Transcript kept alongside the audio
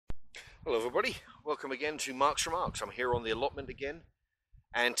Hello everybody, welcome again to Mark's Remarks. I'm here on the allotment again,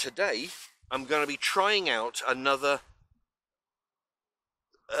 and today I'm going to be trying out another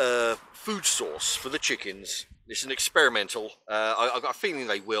food source for the chickens. It's an experimental, I've got a feeling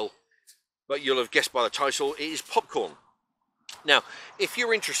they will, but you'll have guessed by the title, it is popcorn. Now, if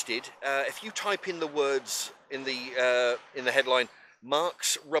you're interested, if you type in the words in the headline,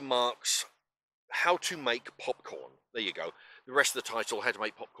 Mark's Remarks, how to make popcorn, there you go. The rest of the title, how to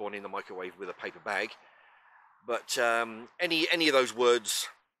make popcorn in the microwave with a paper bag. But any of those words,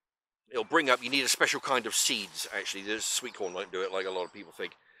 it'll bring up. You need a special kind of seeds. Actually, the sweet corn won't do it like a lot of people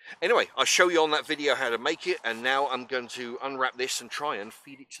think. Anyway, I'll show you on that video how to make it, and now I'm going to unwrap this and try and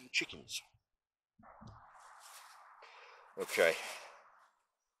feed it to the chickens. Okay.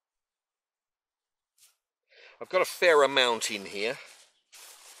 I've got a fair amount in here.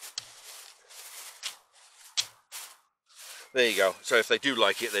 There you go. So if they do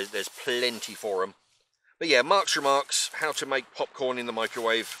like it, there's plenty for them. But yeah, Mark's Remarks, how to make popcorn in the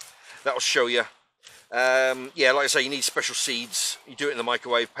microwave. That'll show you. Yeah, like I say, you need special seeds. You do it in the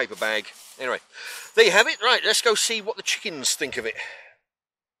microwave, paper bag. Anyway, there you have it. Right, let's go see what the chickens think of it.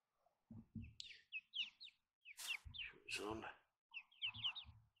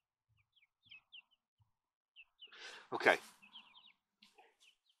 Okay.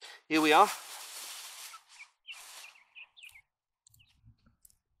 Here we are.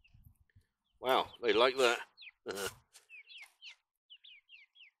 Wow, they like that.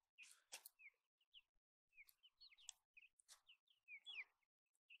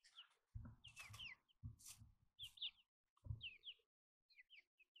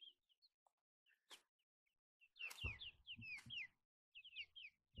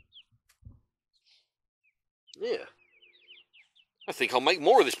 Yeah. I think I'll make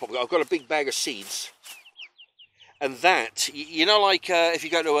more of this popcorn. I've got a big bag of seeds. And that, you know, like if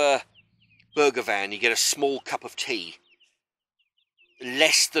you go to a burger van, you get a small cup of tea.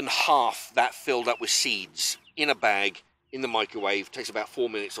 Less than half that filled up with seeds in a bag in the microwave. Takes about 4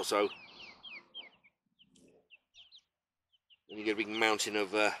 minutes or so. And you get a big mountain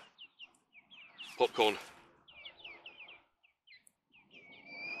of popcorn.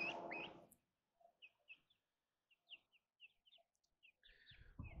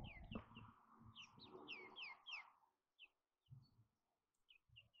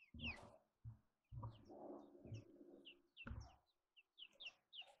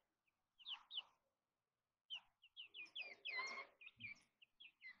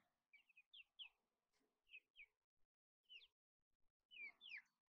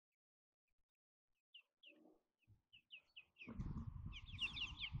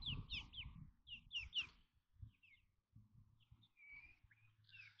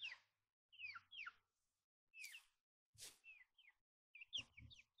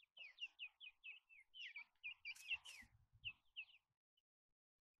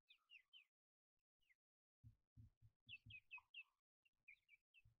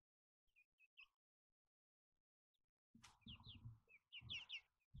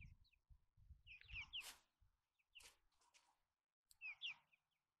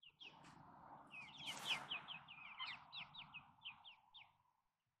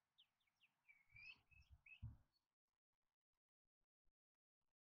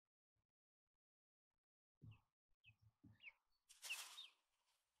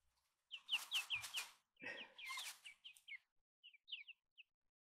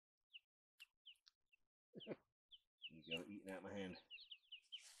 You go, eating out my hand.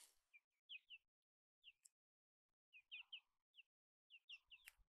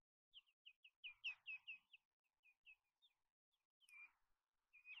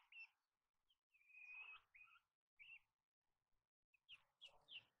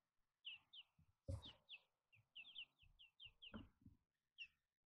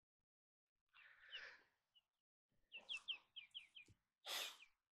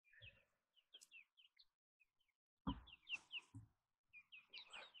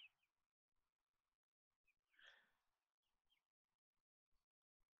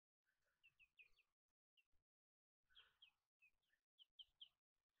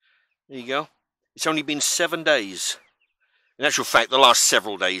 There you go. It's only been 7 days. In actual fact, the last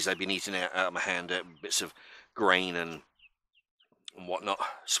several days they've been eating out of my hand bits of grain and whatnot,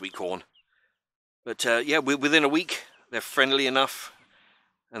 sweet corn. But yeah, within a week, they're friendly enough,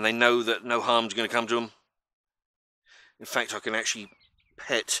 and they know that no harm's going to come to them. In fact, I can actually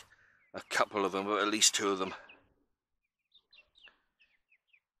pet a couple of them, or at least 2 of them.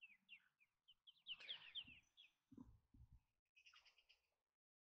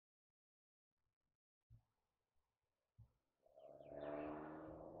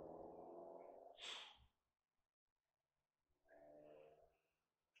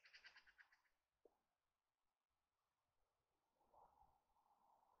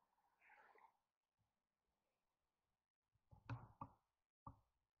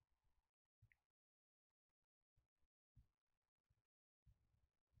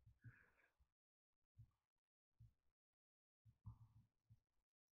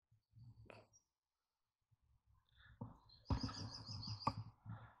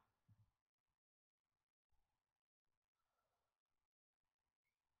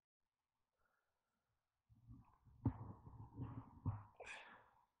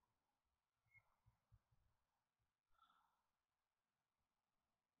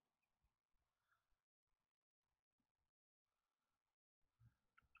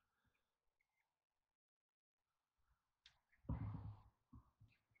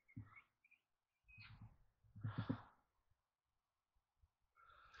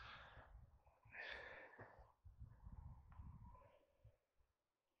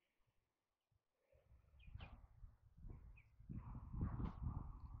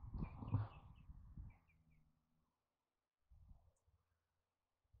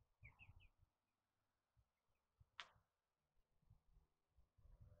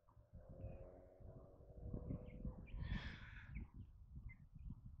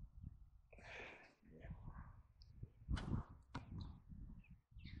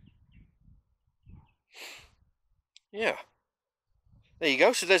 Yeah. There you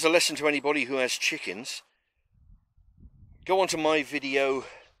go. So there's a lesson to anybody who has chickens. Go on to my video,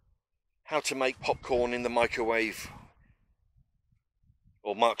 how to make popcorn in the microwave,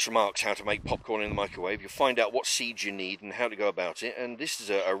 or Mark's Remarks, how to make popcorn in the microwave. You'll find out what seeds you need and how to go about it. And this is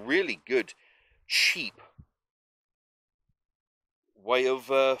a really good, cheap way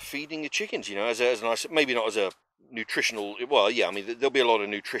of feeding your chickens, you know, as a nice, maybe not as a nutritional, well, yeah, I mean, there'll be a lot of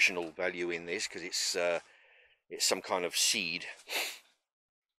nutritional value in this because it's some kind of seed.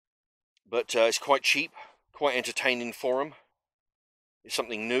 But it's quite cheap, quite entertaining for them. It's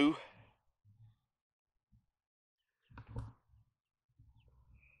something new.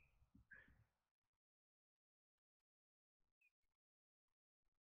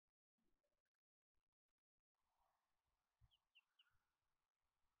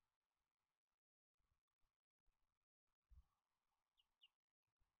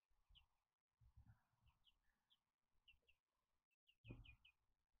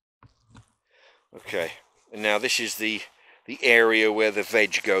 Okay, and now this is the area where the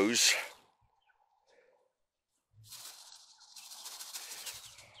veg goes.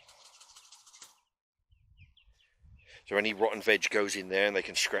 So any rotten veg goes in there and they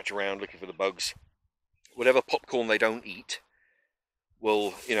can scratch around looking for the bugs. Whatever popcorn they don't eat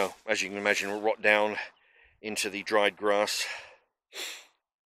will, you know, as you can imagine, will rot down into the dried grass.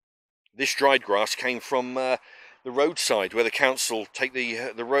 This dried grass came from the roadside where the council take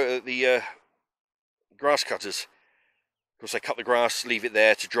the grass cutters. Of course, they cut the grass, leave it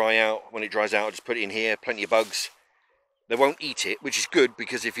there to dry out. When it dries out, just put it in here. Plenty of bugs. They won't eat it, which is good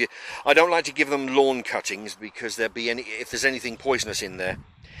because I don't like to give them lawn cuttings because if there's anything poisonous in there,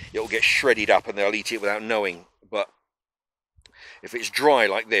 it'll get shredded up and they'll eat it without knowing. But if it's dry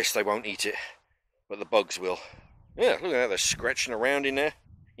like this, they won't eat it, but the bugs will. Yeah, look at that, they're scratching around in there.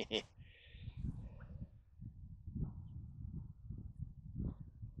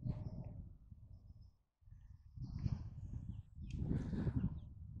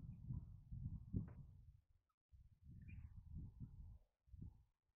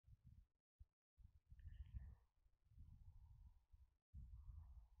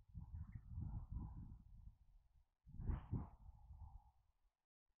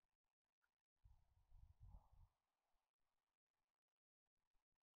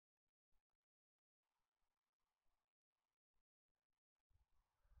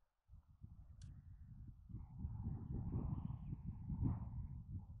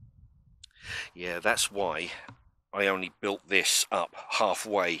 Yeah, that's why I only built this up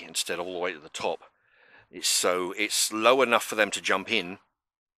halfway instead of all the way to the top. It's low enough for them to jump in,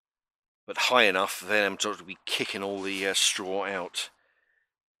 but high enough for them to be kicking all the straw out.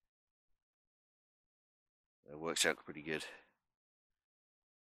 It works out pretty good.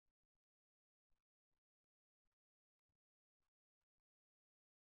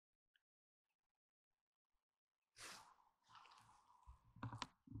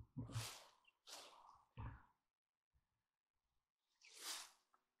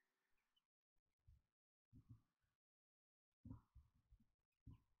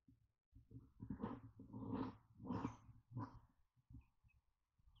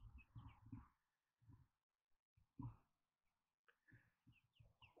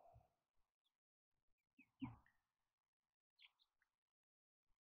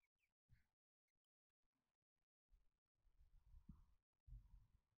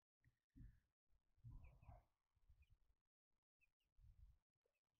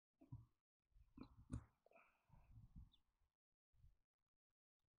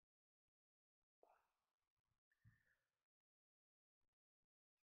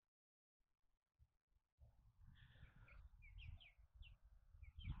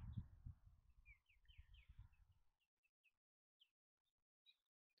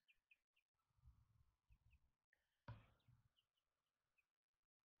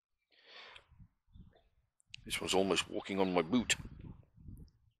 This one's almost walking on my boot.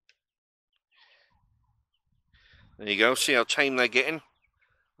 There you go, see how tame they're getting?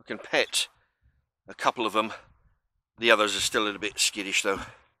 I can pet a couple of them. The others are still a little bit skittish though.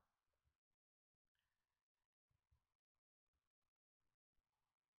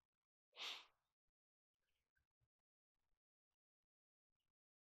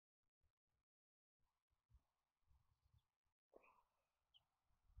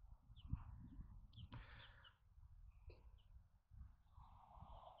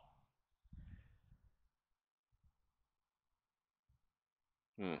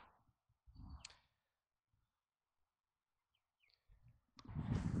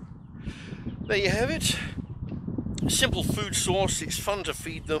 There you have it. Simple food source, it's fun to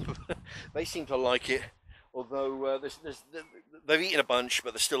feed them. They seem to like it. Although they've eaten a bunch,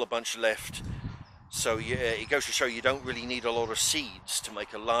 but there's still a bunch left. So yeah, it goes to show you don't really need a lot of seeds to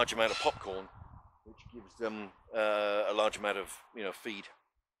make a large amount of popcorn, which gives them a large amount of feed.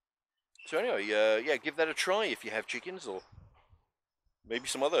 So anyway, yeah, give that a try if you have chickens, or maybe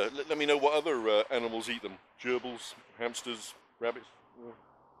some other. Let me know what other animals eat them: gerbils, hamsters, rabbits.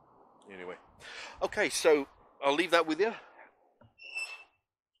 Anyway, okay, so I'll leave that with you.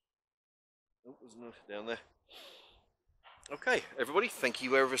 Oh, there's no down there. Okay, everybody, thank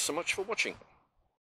you ever so much for watching.